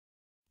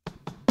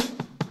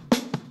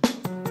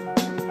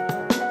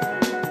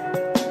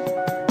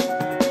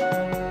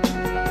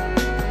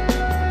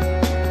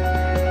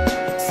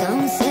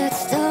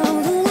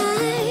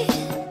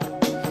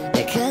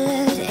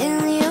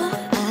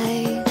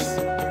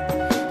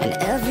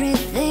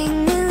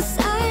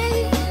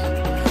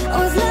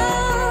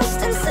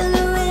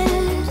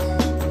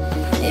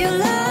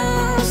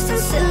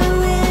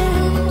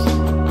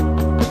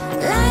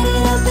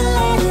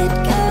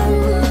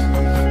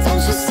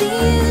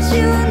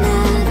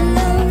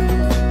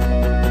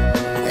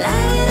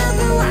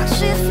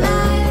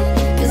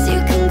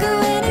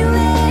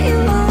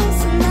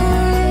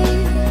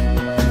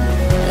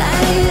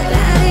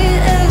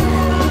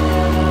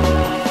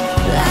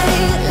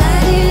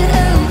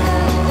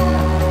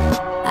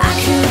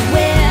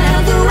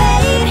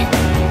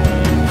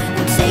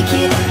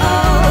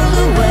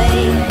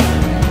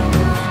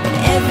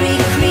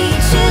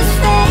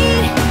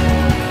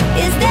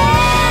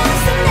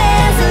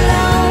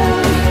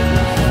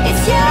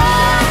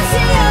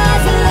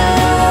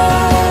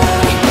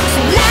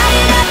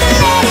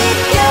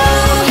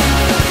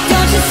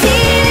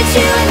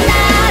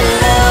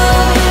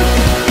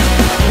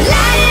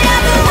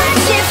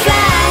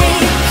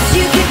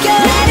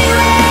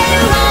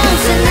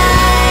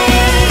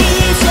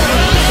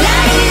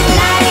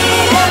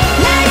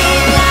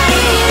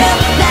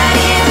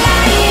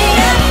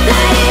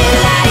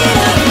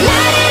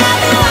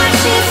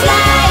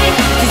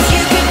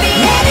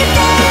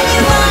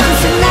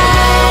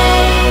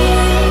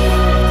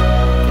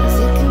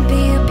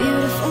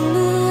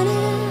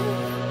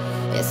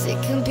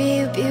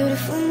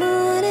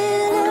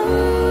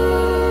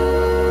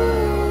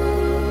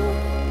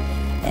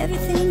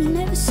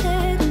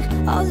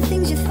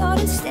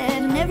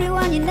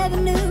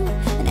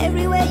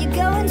everywhere you're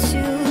going to,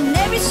 and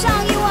every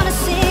song you wanna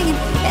sing,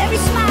 and every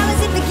smile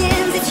as it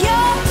begins. It's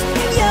yours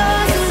and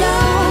yours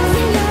alone.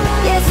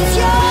 Yes, it's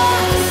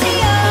yours and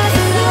yours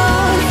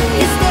alone.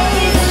 This day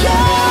is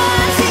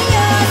yours and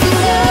yours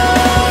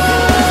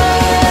alone.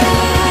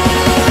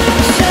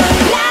 So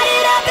light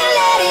it up and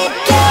let it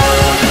go.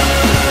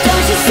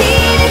 Don't you see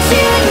that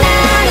you are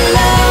not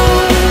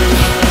alone?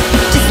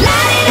 Just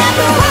light it up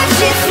and watch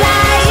it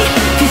fly,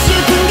 'cause you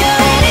can go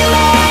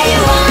anywhere you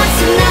want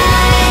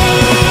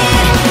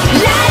tonight.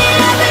 Light it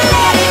up and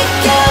let it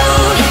go.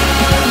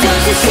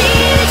 Don't you see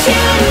that you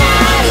are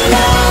not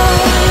alone?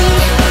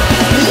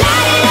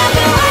 Light it up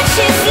and watch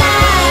it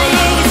fly,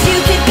 'cause you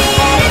could be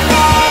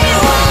anything you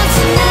want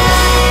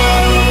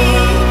tonight.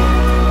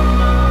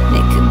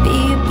 It could be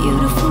a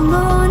beautiful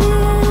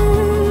morning.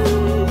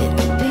 It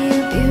could be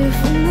a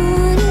beautiful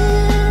morning.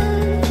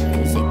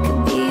 'Cause it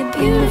could be a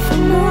beautiful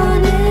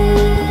morning.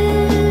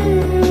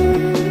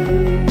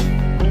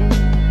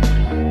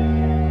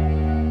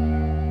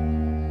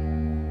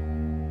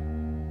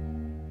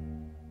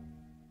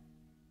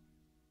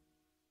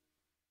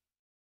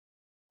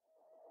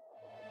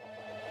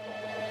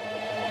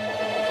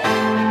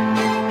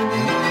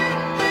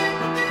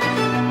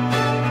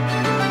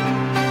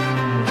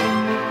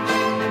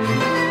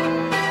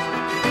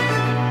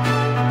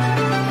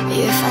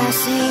 If I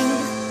sing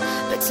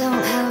but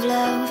don't have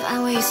love, I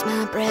waste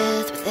my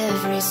breath with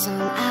every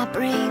song I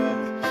bring.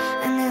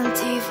 An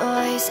empty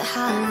voice, a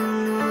hollow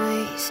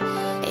noise.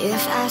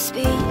 If I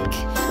speak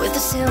with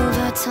a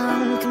silver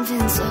tongue,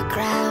 convince a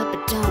crowd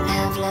but don't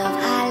have love,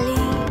 I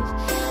leave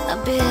a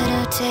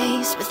bitter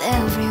taste with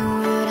every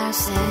word I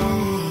say.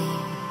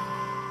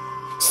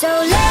 So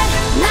let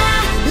my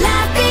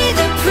life be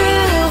the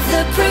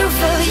proof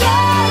of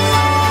your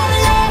love.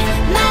 Let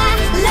my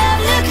love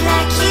look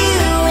like you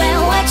and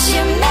what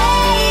you're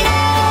made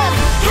of.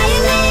 How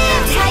you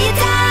lived, how you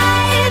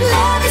died,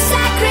 love is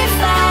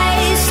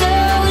sacrifice. So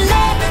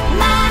let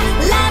my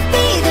life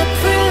be the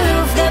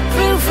proof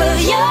of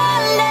your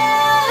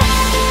love.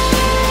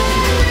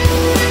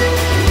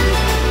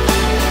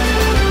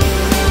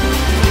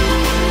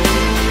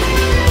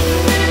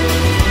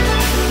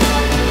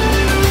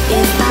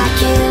 If I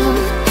give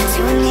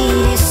to a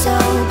needy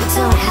soul but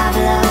don't have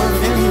love,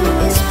 then who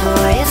is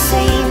poor? It's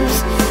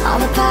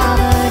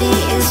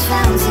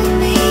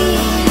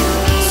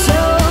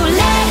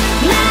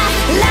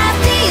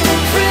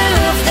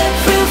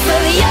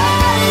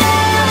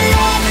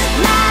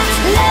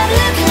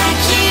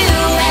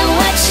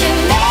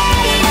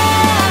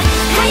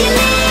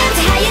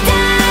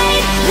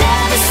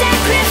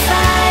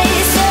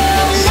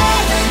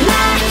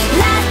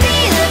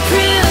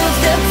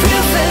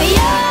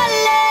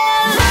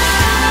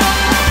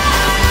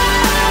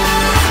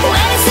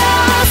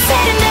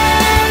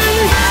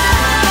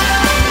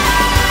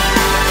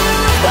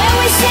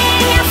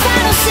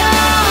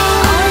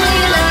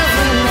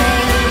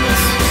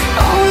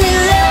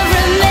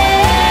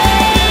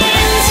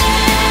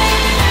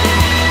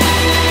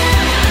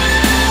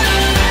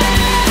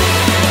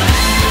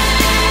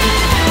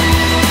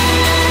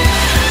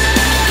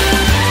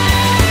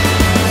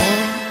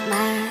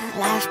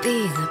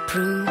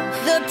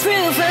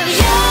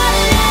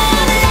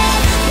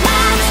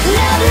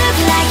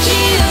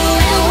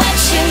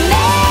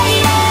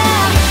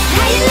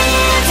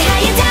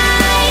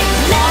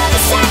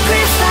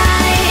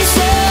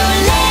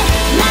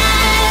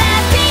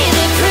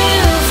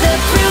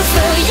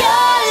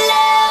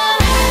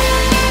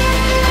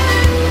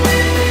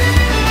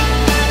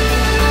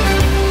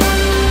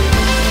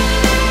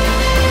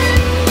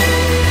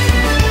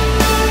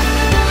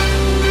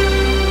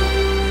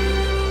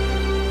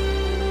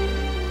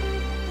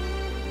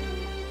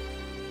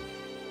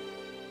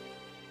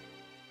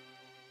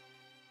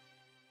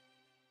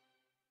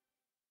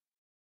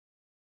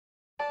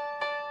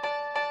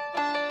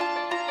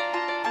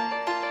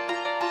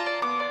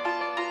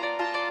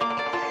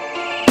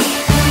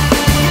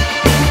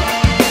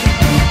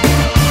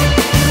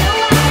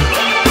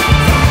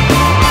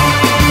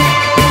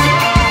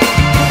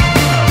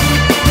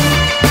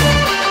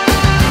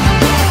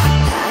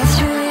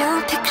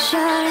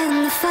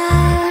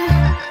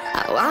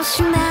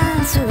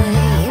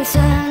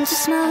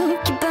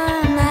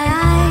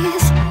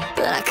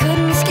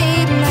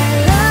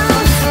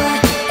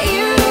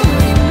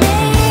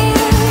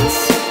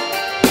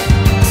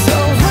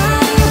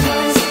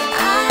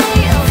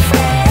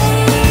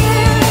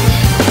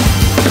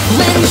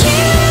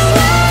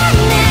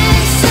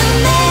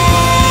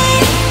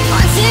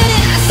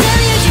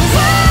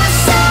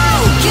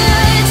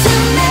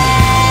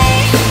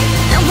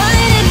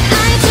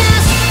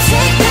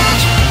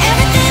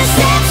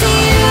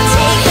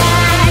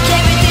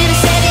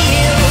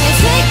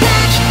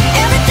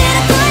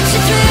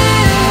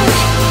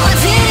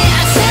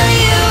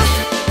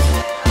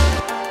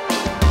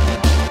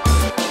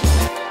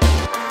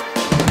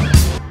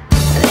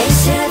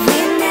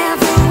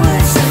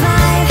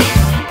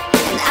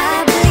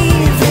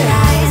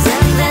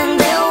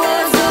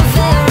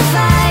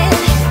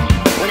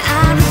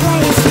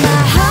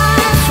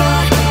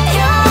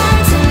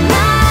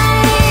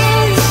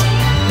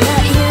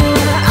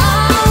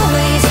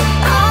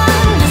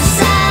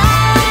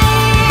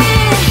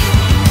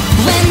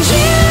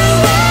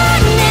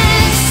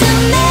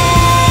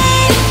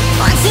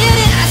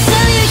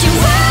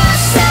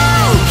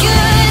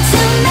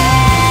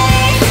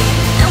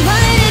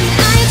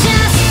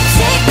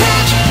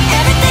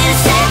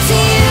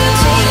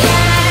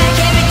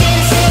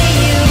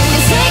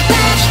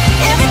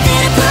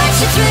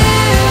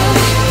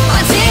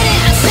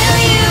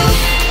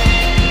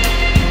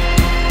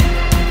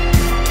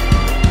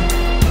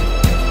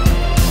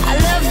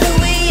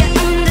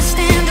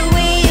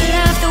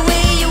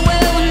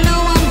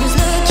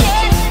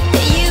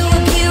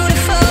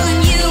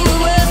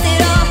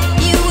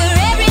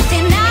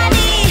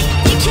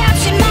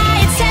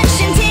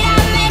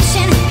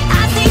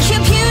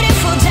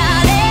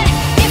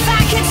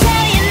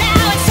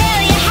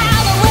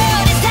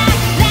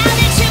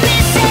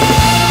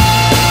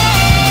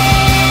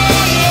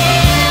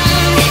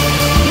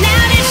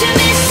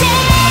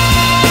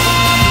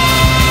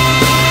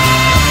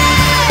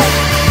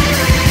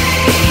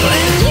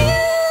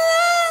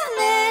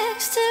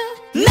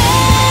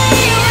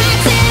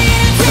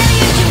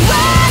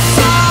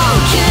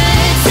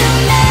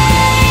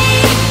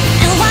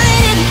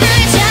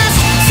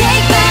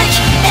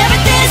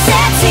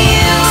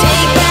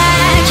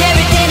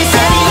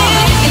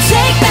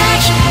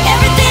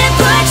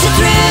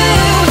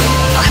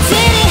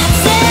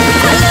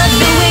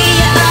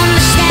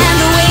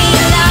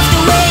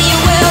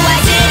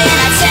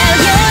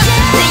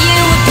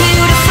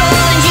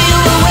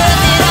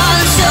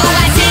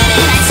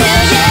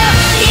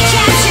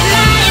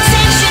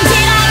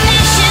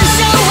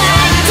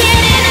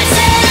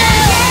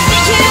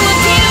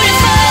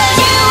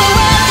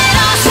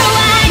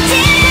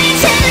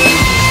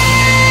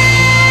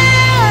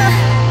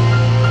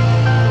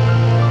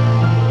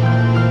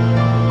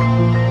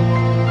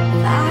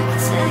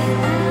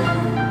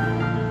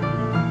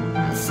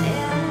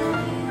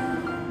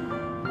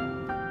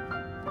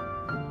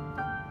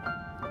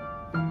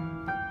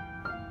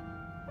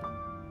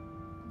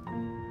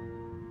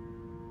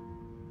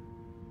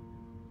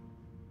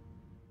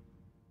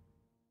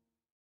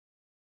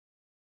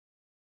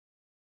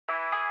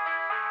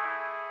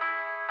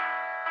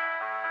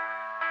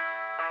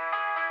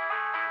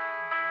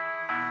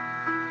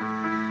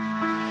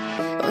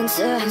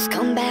Winter has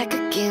come back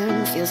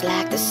again, feels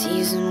like the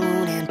season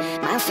won't end.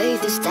 My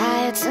faith is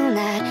tired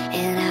tonight,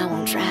 and I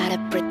won't try to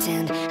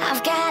pretend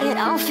I've got it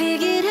all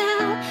figured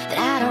out, that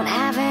I don't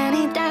have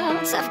any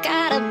doubts. I've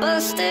got a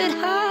busted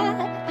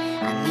heart.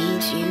 I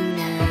need you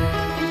now.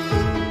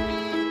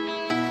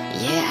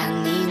 Yeah, I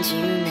need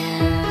you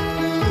now.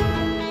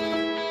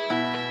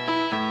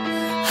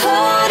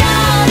 Hold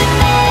on to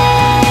me.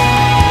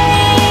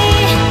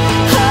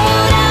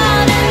 Hold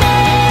on to me.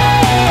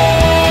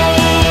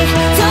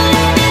 Don't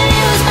let me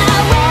lose my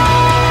way.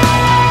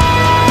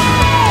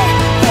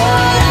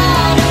 Hold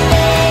on to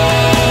me.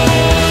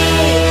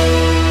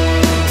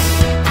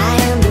 I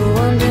am the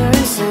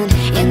wandering sun.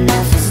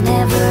 Enough is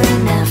never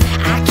enough.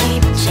 I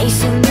keep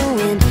chasing the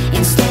wind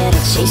instead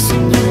of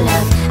chasing your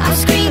love. I'm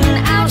screaming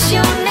out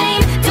your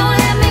name. Don't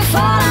let me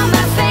fall on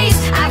my face.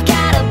 I've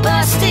got a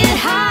busted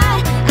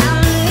heart.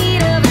 I'm in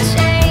need of a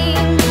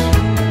change.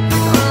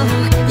 Oh,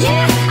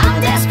 yeah, I'm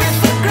desperate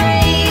for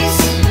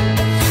grace.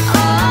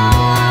 Oh,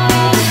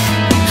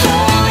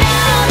 hold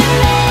on to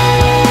me.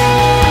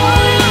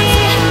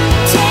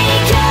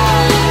 Take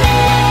hold of me.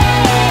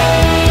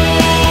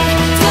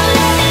 Don't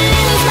let me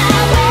lose my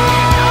way.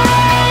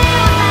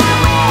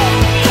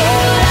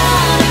 Hold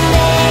on to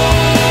me.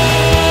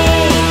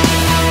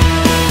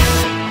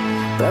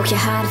 Broke your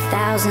heart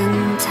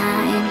 1,000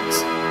 times,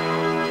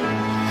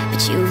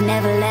 but you've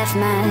never left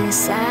my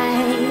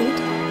side.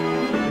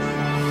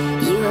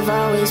 You have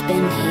always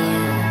been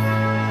here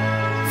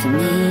for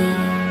me.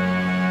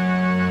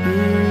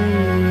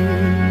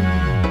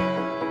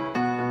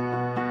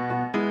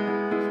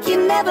 You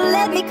never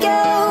let me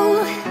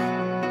go.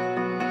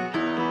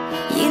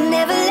 You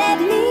never let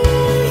me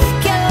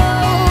go.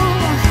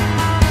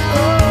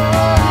 Oh,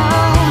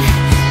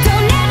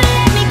 don't ever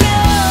let me go.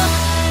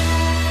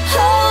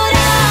 Hold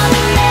on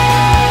to me.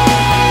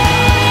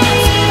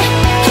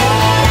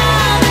 Hold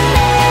on to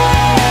me.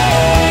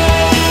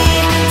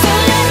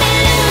 Don't let me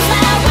lose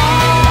my way.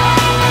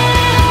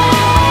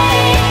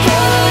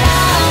 Hold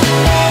on to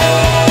me.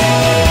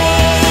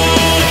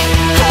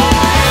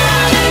 Hold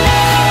on to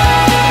me.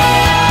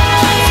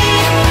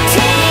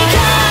 Take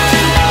hold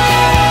of me.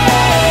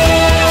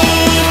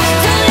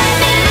 Don't let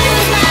me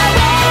lose my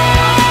way.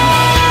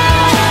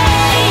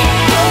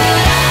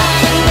 Hold on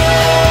to me.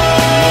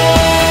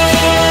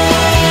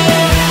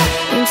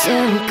 Winter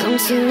will come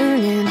to an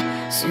end,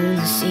 soon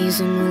the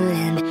season will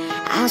end.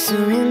 I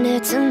surrender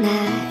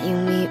tonight, you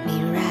meet me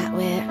right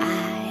where I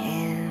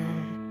am.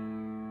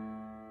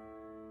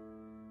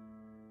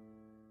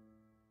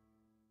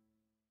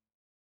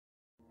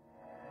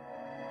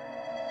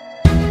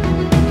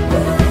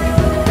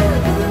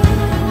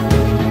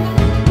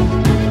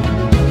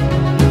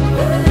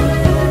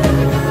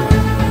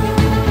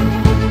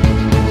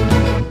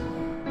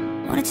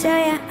 Wanna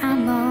tell you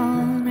I'm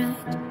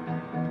alright.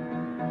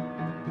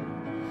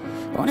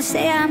 Wanna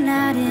say I'm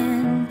not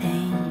in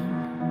pain,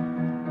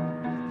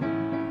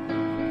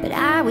 but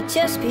I would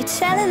just be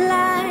telling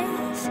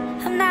lies.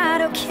 I'm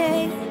not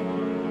okay.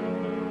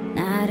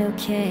 Not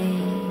okay.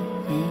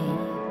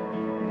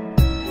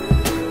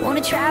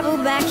 Wanna travel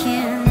back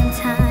in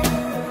time,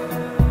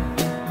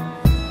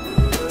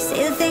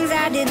 say the things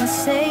I didn't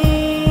say.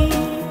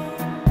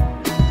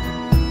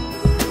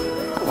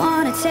 I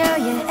wanna tell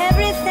you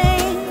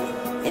everything.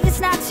 If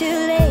it's not too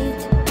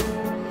late,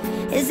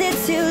 is it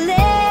too late?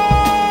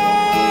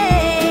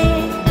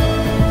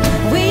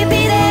 Will you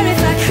be there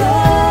if I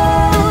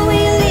call?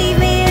 Will you leave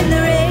me in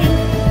the rain?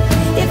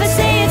 If I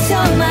say it's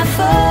all my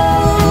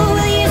fault,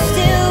 will you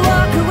still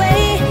walk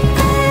away?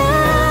 I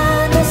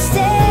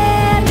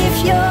understand if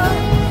you're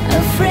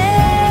afraid,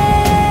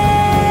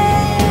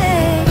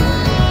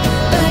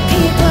 but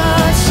people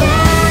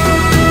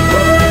change.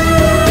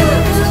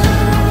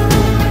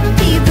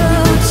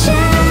 People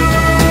change.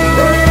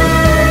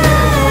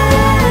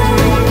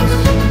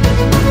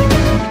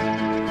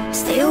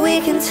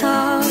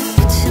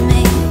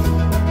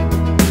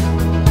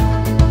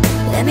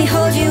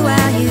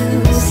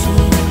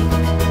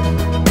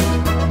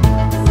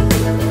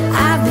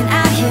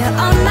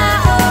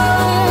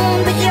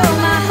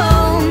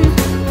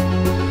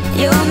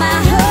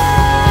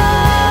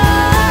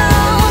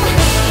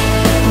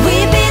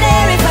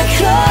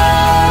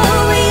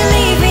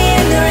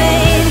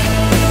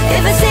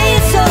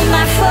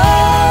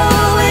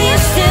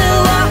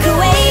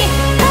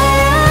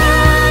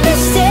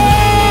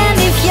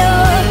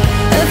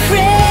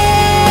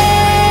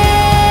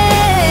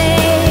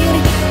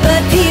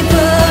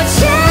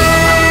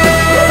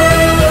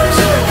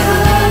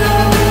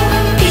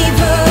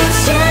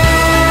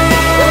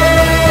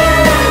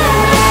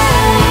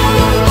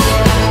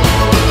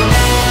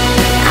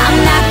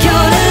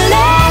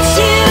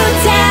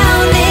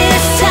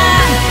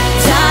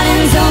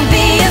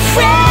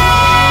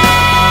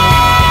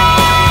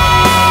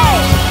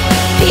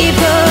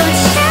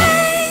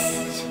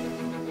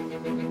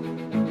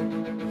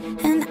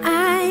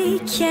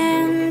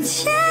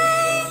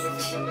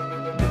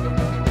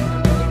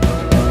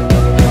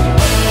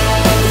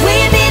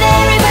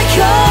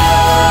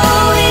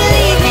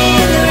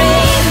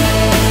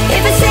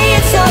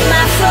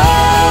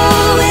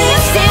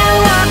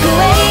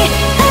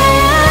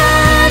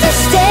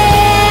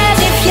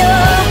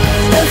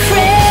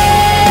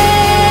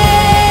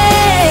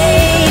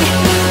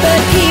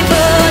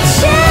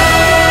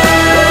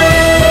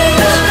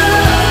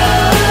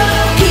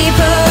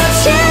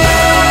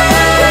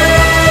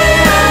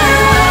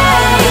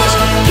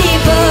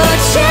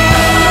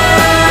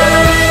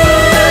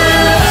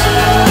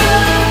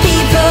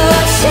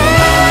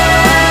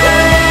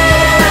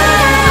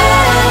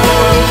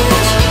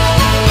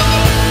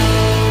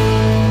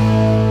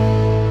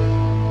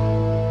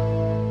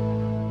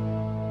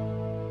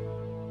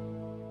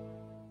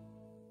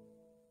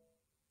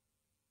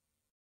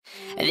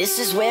 This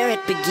is where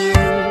it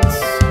begins.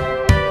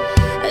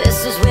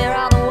 This is where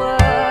all the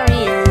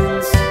worry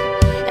ends.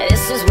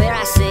 This is where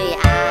I say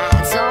I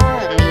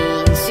don't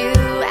mean to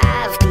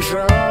have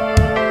control.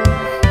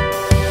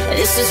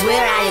 This is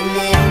where I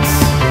admit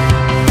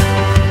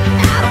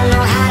I don't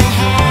know how to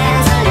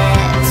handle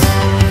it.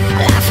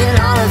 Life in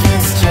all of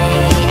its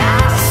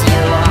chaos,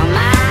 you are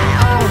my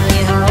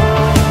only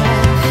hope.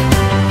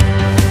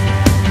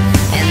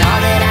 And all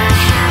that I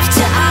have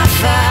to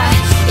offer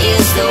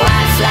is the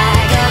white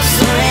flag of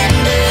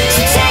surrender.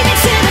 So take me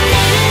to the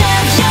middle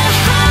of your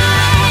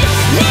heart,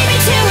 lead me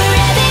to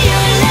wherever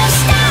your love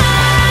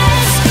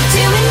starts,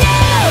 to a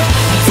new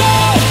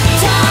day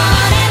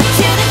dawning,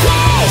 to the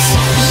place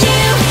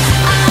you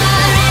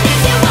are. And if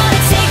you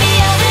wanna take me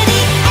over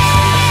the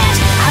edge,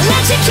 I'll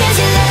let you, 'cause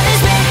your love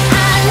is where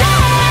I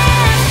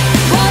love.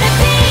 Wanna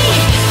be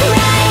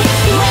right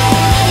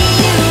where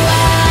you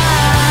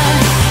are,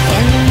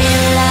 in the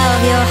middle of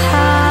your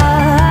heart.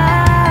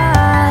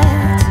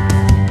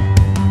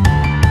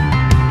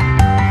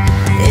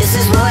 This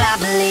is what I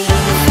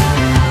believe,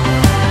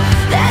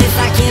 that if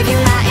I give you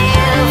my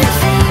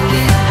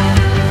everything,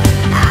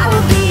 I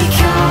will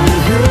become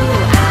who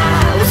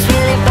I was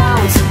really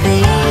born to be.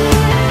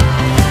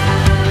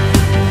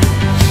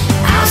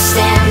 I'll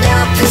stand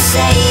up and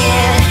say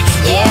it,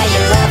 yeah,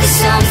 your love is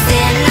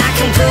something I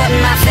can put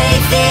my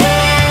faith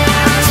in.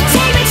 So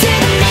take me to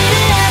the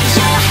middle of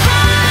your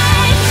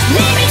heart,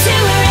 lead me to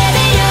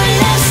wherever your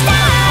love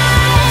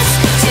starts,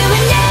 to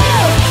a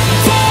new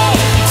day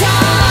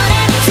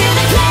dawning, to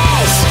the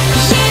place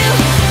you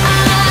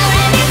are.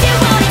 And if you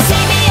wanna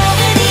take me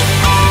over the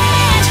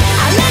edge,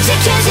 I'll let you,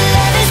 'cause your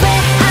love is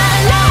where I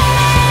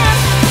love.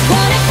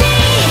 Wanna be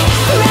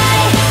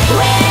right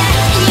where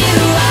you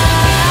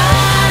are,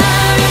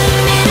 in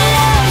the middle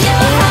of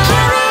your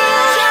heart.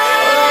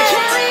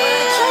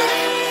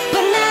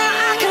 But now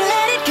I can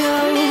let it go.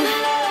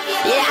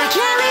 Yeah, I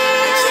can't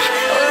reach,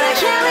 or I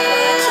can't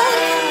reach,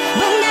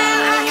 but now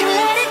I can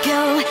let it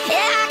go.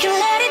 Yeah, I can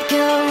let it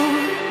go.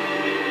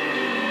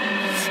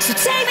 So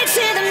take me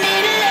to the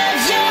middle of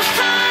your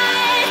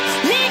heart,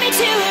 lead me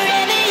to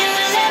wherever your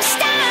love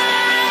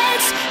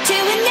starts, to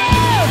a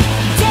new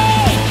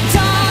day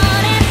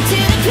dawning, to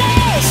the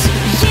place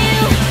you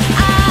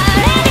are.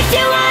 And if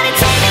you wanna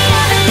take me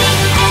over the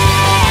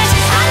edge,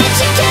 I'll let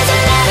you, 'cause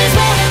your love is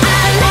where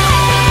I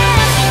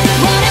love.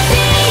 Wanna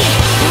be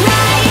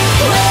right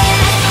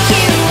where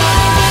you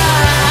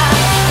are,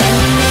 in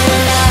the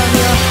middle of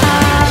your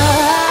heart,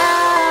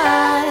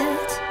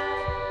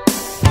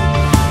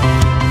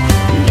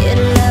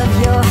 middle of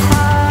your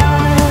heart.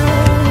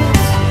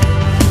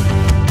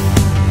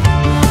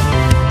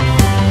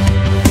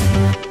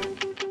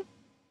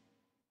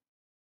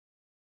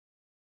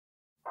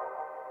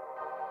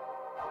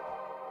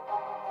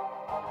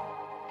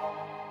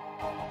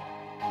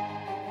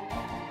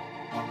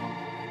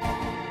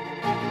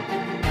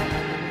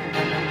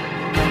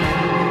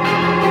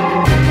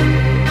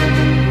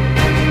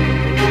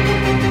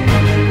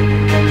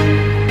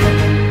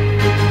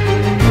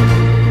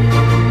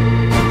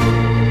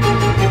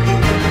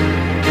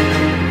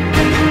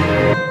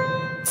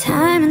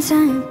 Time and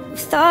time, we've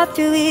thought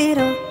through it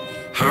all,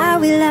 how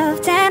we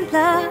loved and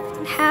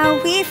how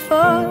we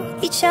fought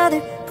each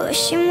other,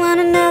 pushing one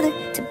another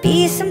to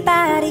be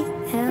somebody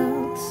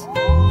else.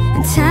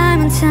 And time,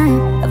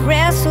 I've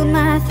wrestled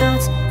my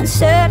thoughts,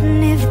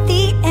 uncertain if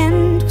the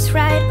end was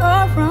right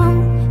or wrong,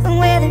 and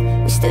whether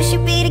we still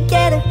should be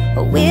together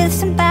or with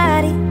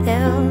somebody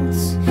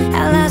else.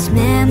 I lost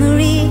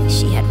memory,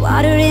 she had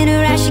water in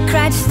her eyes, she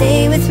cried to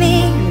stay with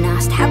me, and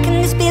asked, how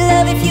can this be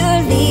love if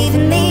you're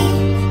leaving me?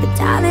 But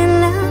darling,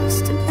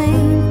 love's to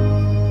blame,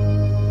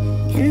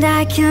 and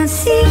I can't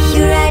see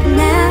you right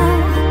now,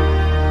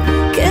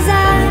 'cause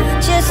I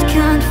just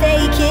can't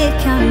fake it,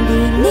 can't be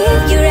near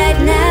you right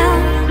now,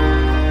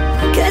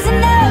 'cause I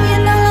know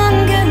you're no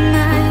longer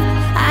mine.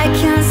 I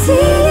can't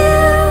see you.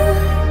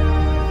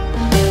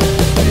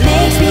 It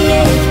makes me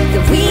ache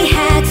that we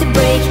had to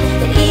break,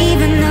 that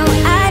even though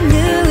I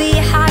knew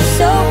your heart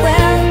so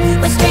well,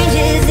 we're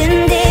strangers in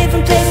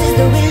different places,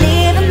 though we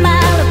live a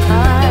mile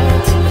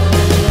apart.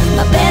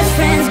 My best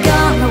friend's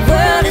gone, my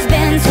world has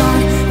been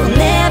torn, we'll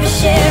never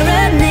share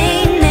a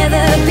name,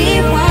 never be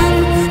one,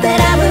 but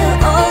I will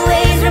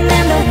always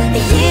remember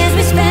the years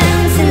we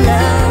spent in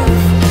love.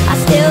 I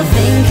still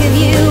think of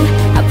you,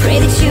 I pray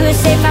that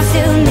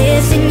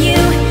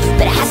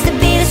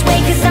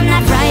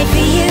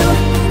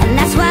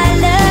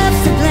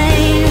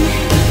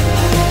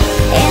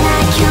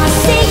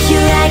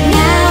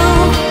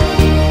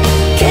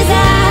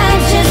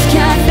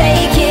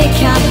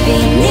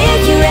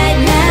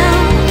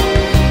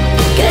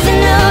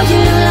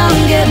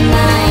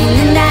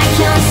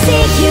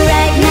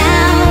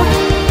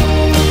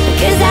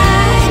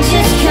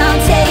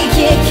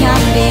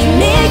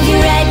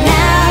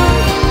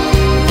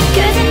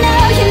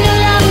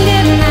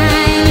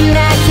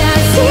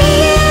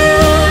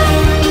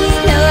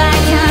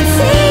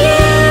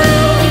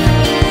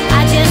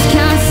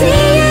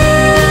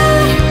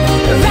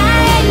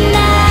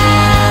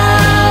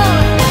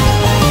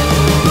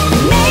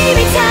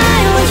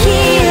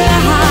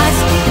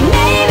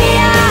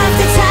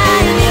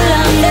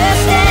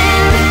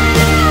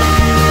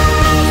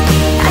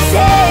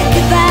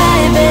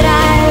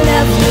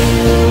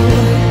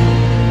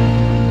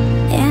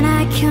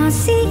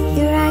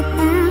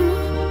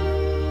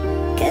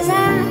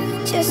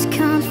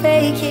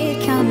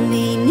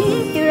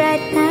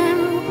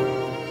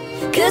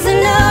 'cause I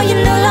know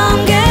you're no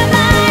longer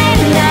mine.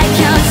 And I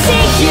can't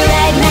see you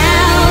right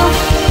now,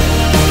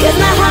 'cause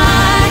my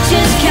heart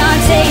just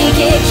can't take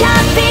it.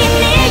 Can't be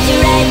near you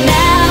right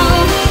now,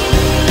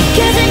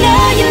 'cause I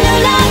know you're no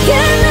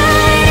longer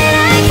mine. And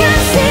I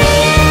can't see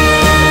you,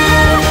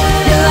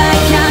 no I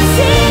can't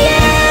see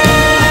you,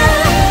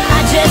 I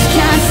just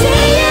can't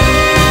see you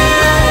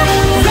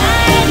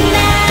right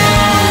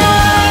now.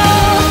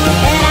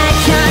 And I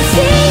can't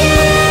see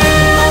you,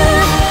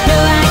 no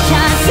I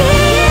can't see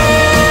you,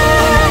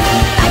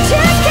 I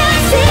just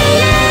can't see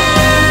you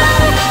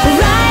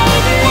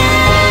right now.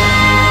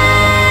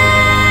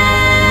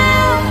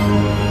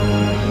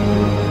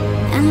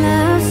 And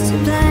love's to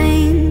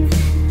blame.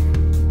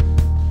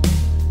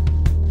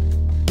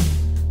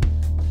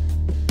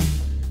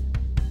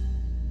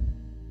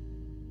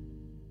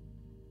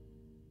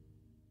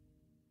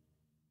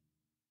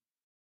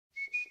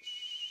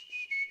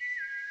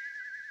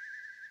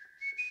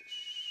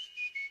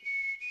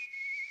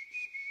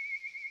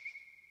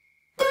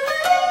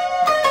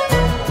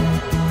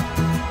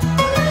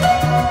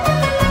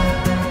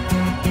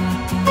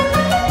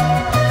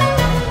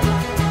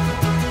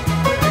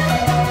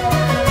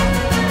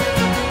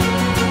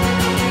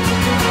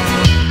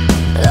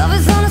 Love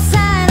is on the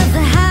side of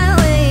the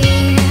highway,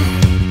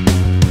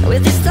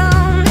 with the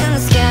storm in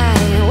the sky,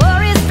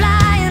 warriors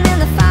flying in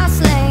the fast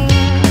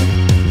lane,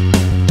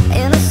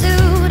 in a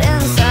suit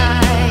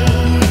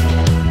inside.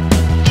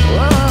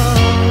 Whoa.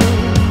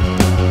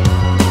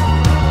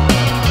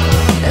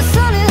 The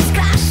sun is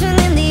crashing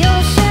in the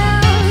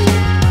ocean,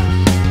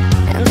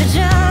 and you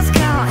just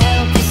can't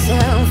help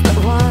yourself but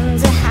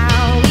wonder how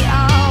we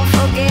all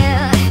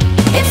forget.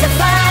 It's a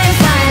fine,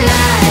 fine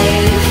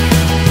life.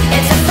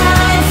 It's a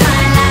fine,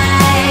 fine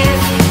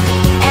life.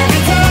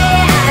 Every day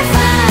I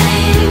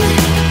find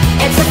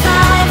it's a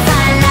fine,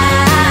 fine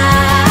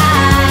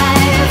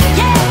life.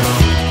 Yeah.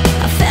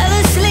 I fell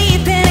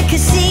asleep in a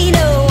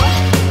casino.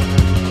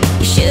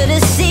 You should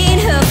have seen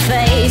her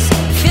face.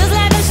 Feels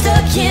like I'm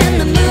stuck in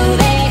the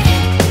movie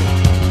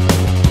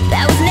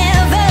that was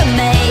never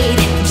made.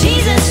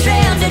 Jesus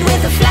stranded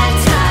with a flat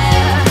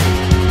tire,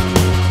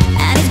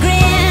 and he's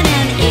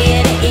grinning ear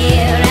to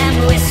ear and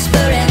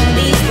whispering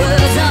these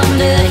words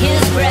under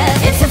his breath.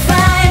 It's a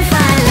fine,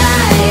 fine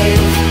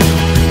life.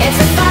 It's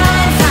a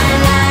fine, fine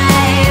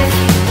life.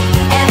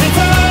 Every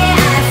day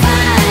I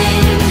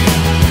find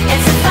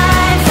it's a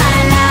fine,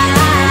 fine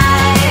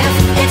life.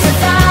 It's a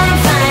fine,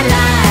 fine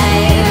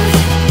life.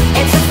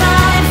 It's a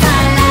fine,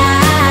 fine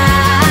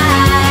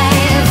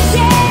life.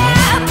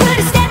 Yeah, I put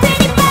a step in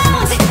your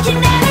bones.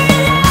 You're never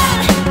alone.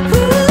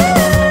 Ooh,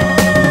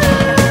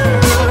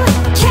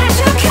 cash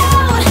or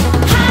cold,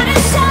 heart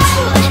and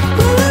soul.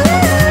 Ooh,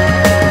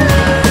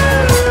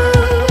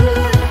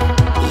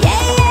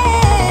 yeah,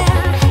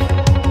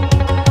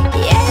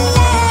 yeah, yeah,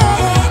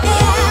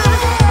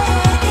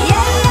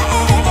 yeah.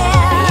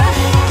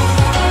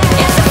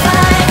 It's a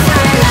fine,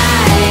 fine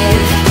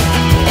life.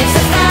 It's a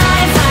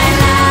fine, fine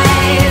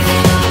life.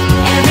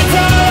 Every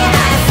day I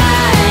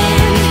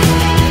find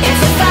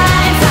it's a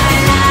fine,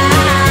 fine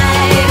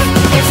life.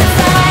 It's a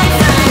fine,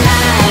 fine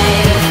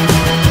life.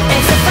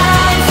 It's a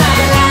fine,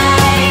 fine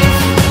life.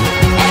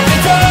 Every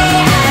day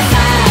I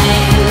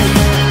find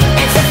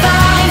it's a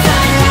fine,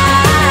 fine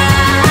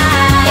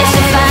life. It's a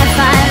fine,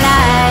 fine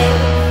life.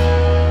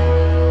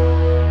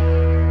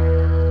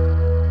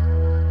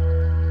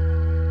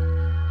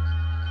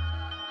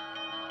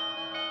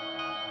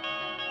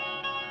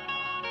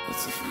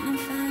 It's a fine,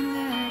 fine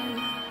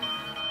life.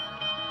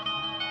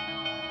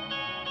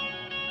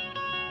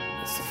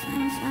 It's a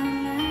fine, fine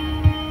life.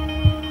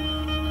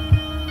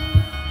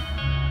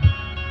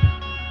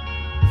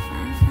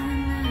 Fine,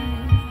 fine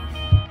life.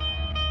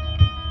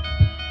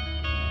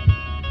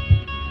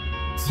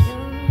 It's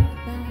your life.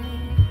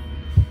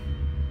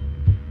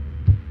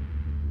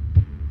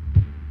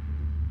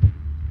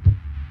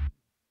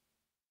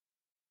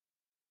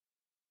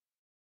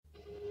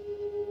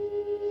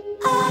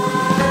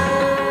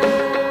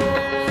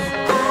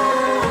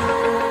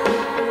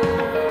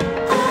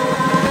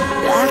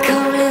 Black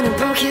hole in a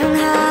broken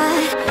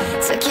heart.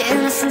 Took your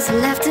innocence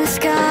and left a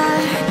scar.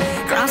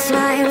 Cross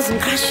lines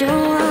and crash your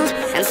world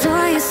and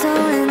tore your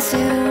soul in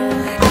two.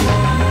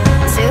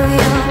 Too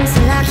young to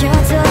lock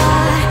your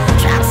door.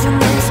 Trapped in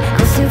this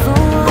civil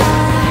war.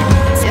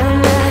 Too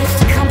much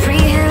to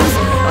comprehend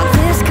what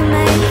this can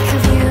make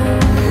of you.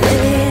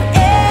 Will it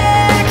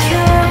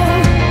echo?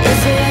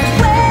 Is it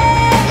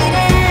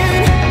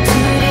waiting to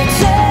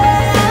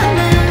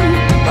determine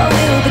what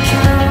we'll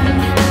become?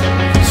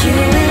 You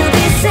will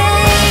be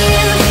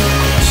saved,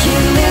 you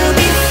will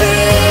be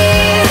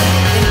free.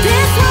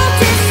 This won't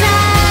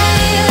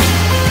decide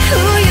who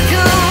you're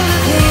gonna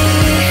be.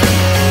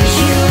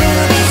 You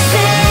will be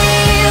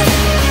saved,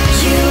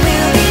 you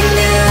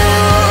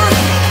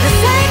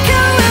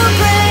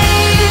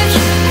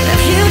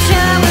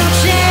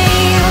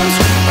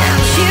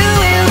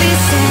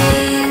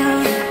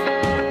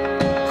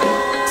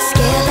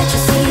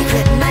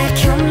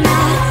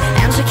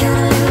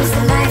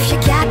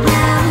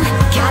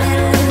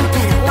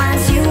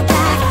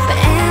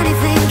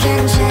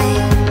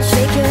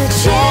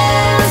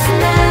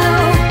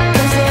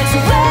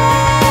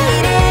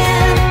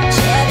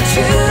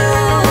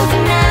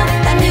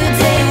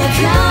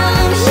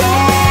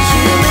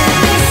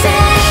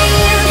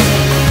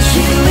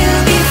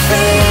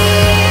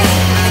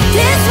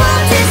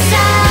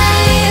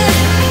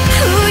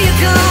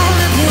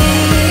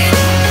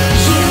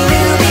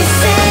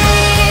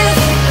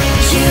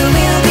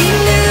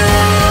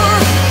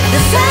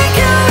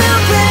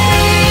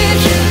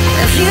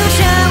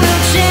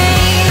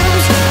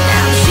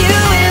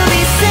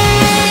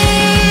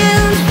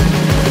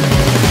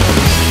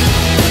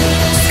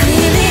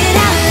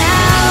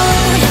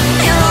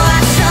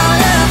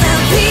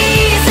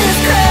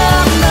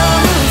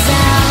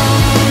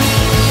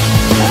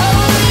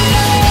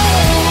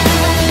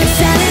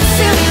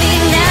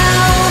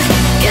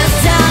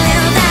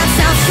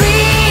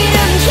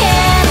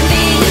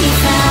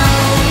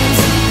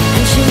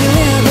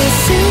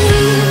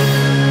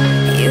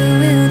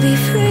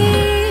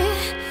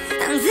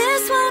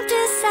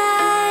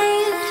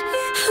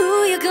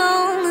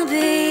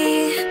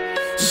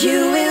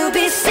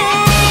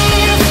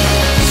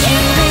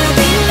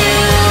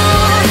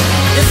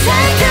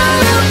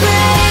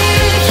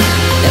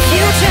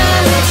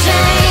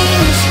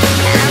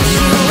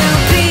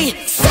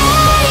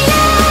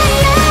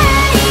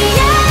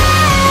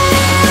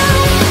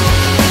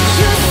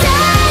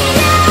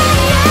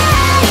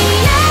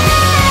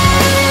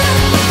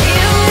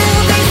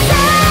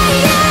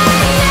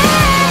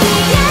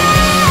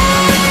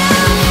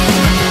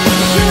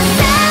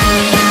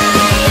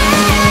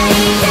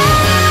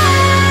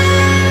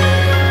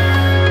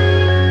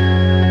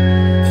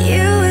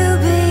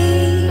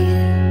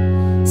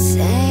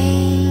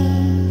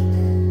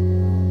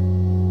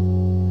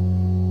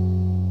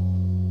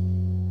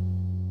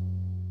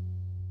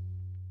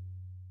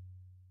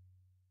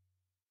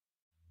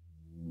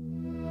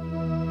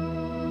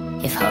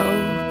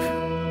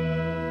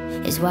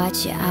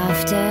what you're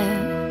after,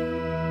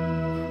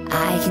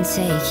 I can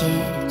take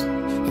it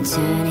and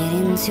turn it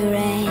into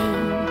rain.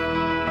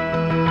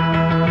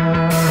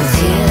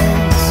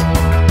 Tears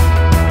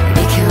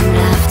become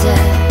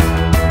laughter,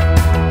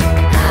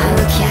 I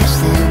will catch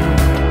them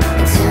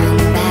and turn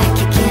them back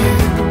again.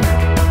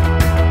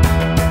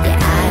 Yeah,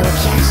 I will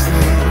catch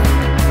them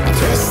and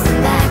twist them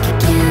back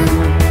again.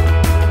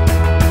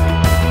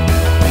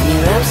 When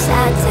you're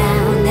upside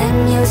down, then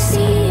you'll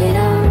see it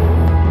all.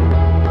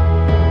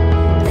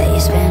 That you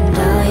spend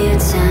all your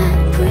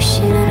time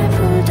pushing on a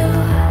pull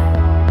door.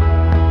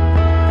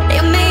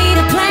 You made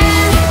a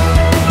plan,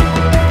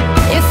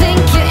 you think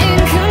you're in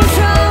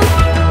control.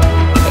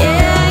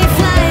 Yeah, you're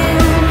flying,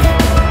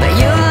 but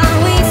you're on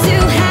way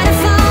too high to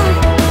fall.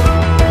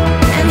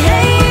 And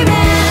hey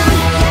man,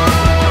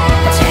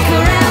 check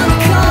around the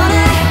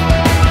corner,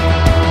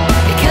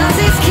 because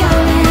it's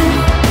coming.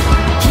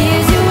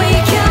 Here's your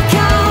wake-up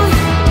call,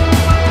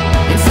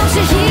 and don't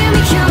you hear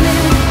me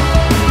coming?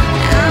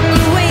 I'm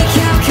your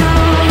wake-up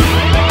call.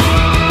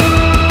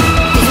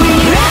 'Cause when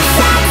you're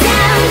upside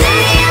down, then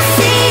you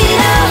see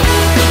it all.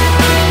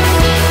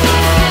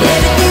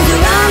 Everything's the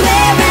wrong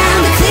way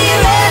around, but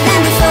clearer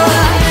than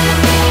before.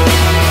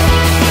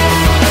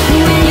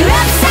 When you're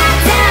upside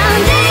down,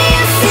 then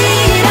you see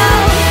it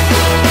all.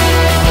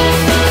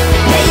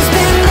 That you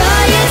spend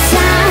all your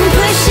time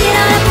pushing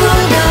on a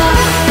pull door.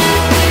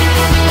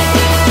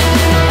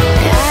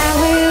 I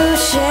will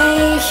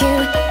shake you,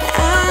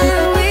 I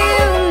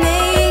will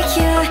make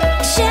your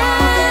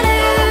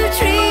shattered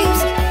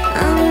dreams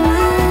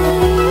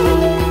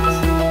unwind.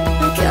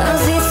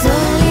 'Cause it's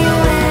only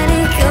when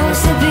it goes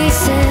to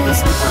pieces,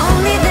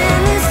 only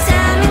then as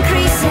time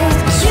increases,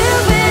 you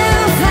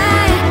will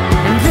find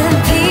the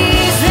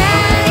peace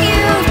that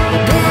you've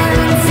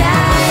been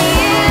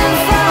dying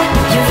for.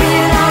 You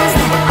realize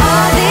that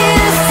all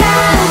this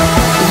time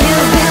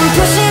you've been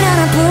pushing on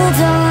a pull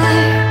door.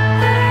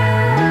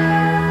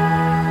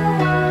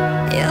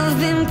 You've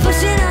been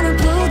pushing on a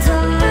pull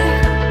door.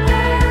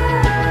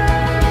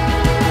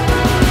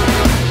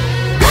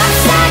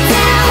 Upside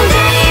down,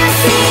 then you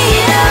see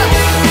it all.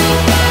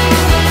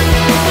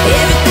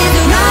 Everything's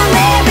the wrong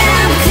way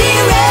around, but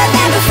clearer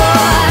than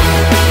before.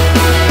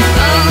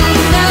 Oh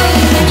no,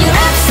 when you're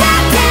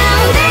upside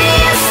down, then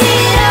you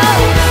see it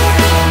all.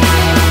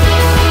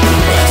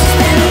 That you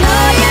spend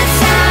all your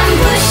time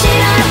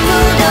pushing on a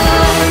pull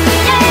door.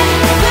 Yeah,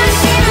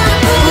 pushing on a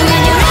pull door.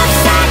 When you're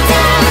upside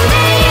down,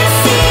 then you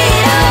see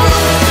it all.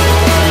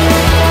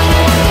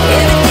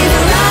 Everything's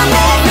the wrong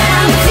way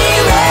around, but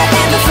clearer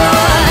than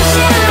before.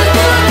 Pushing on a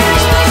pull door,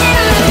 pushing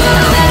on a pull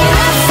door. When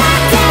you're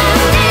upside down,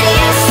 then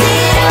you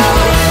see it all.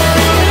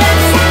 When you're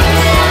upside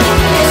down,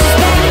 you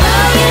spend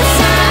all your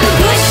time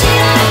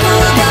pushing on a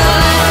pull door.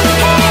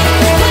 Hey,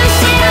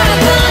 pushing on a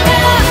pull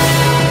door.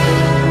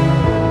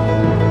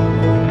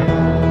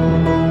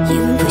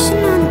 You've been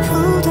pushing on a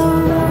pull door.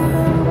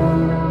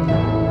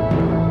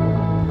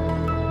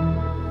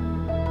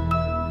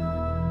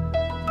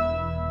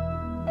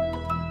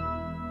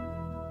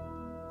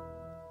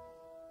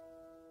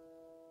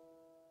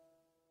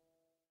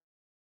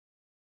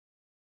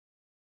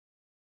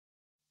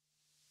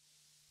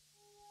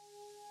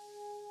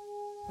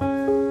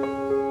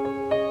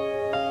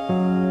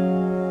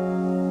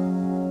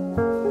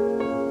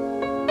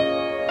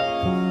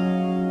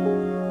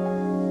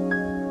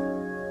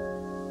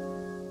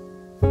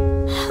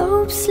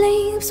 Hope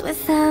sleeps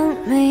without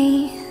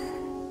me.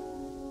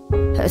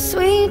 Her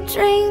sweet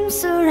dreams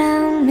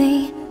surround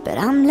me, but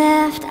I'm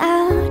left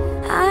out.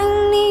 I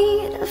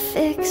need a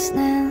fix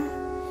now,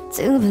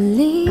 to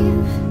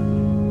believe,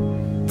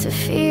 to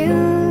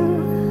feel.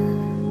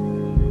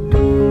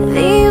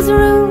 These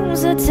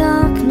rooms are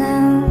dark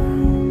now,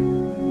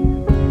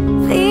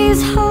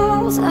 these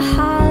halls are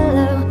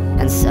hollow,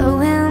 and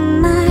so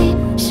am I.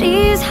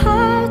 She's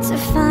hard to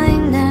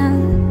find now,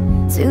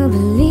 to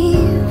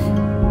believe,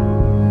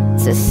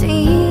 to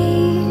see.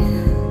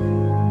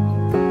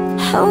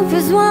 Hope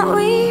is what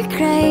we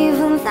crave,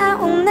 and that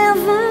will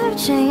never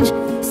change,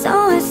 so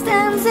it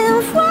stands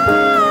in front.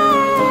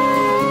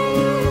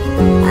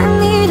 I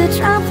need a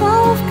drop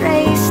of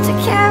grace to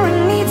carry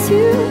me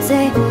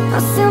today,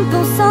 a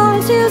simple song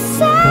to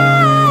sing.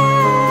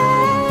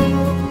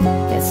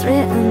 It's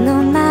written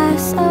on my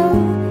soul,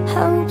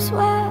 hope's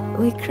what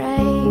we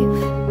crave.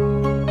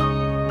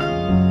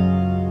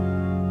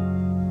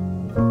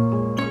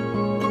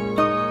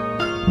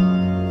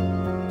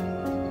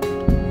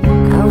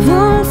 I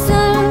won't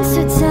turn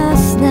to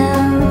dust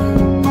now.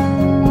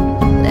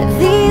 Let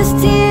these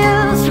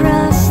tears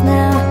rust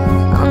now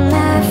on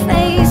my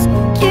face.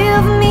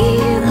 Give me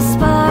the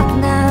spark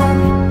now,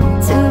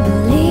 to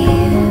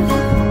believe,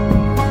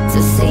 to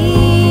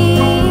see.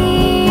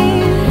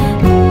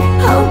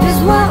 Hope is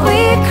what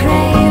we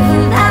crave,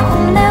 and that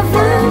will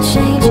never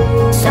change,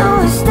 so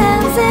it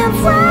stands in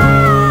front.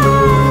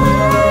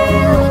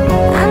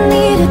 I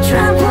need a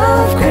drop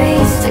of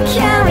grace to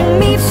carry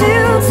me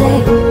today,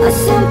 a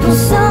simple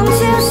song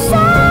to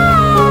sing.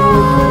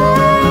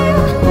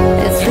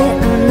 It's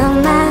written on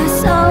my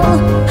soul,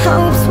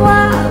 hope's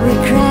what we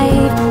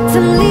crave, to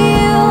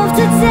live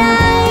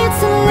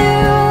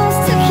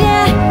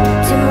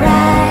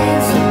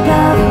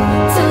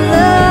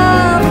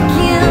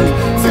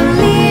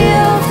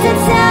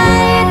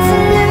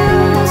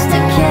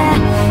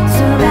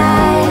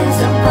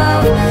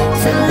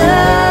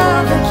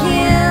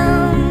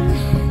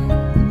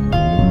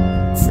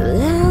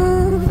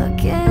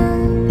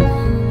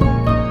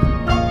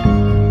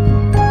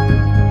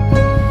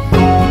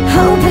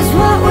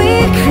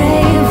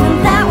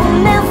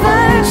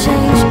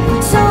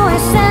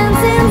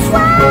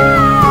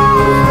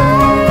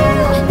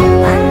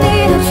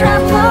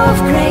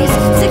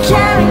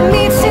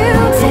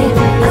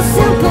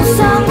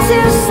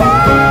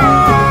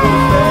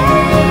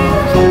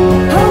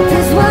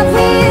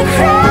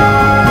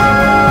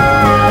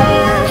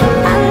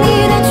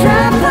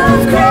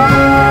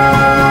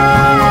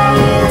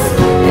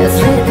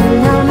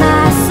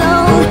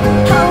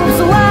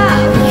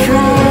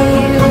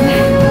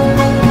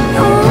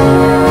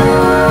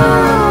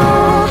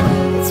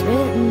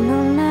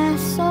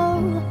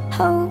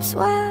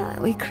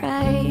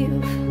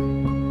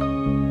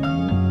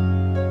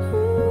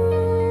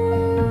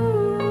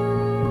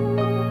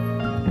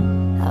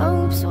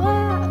hopes were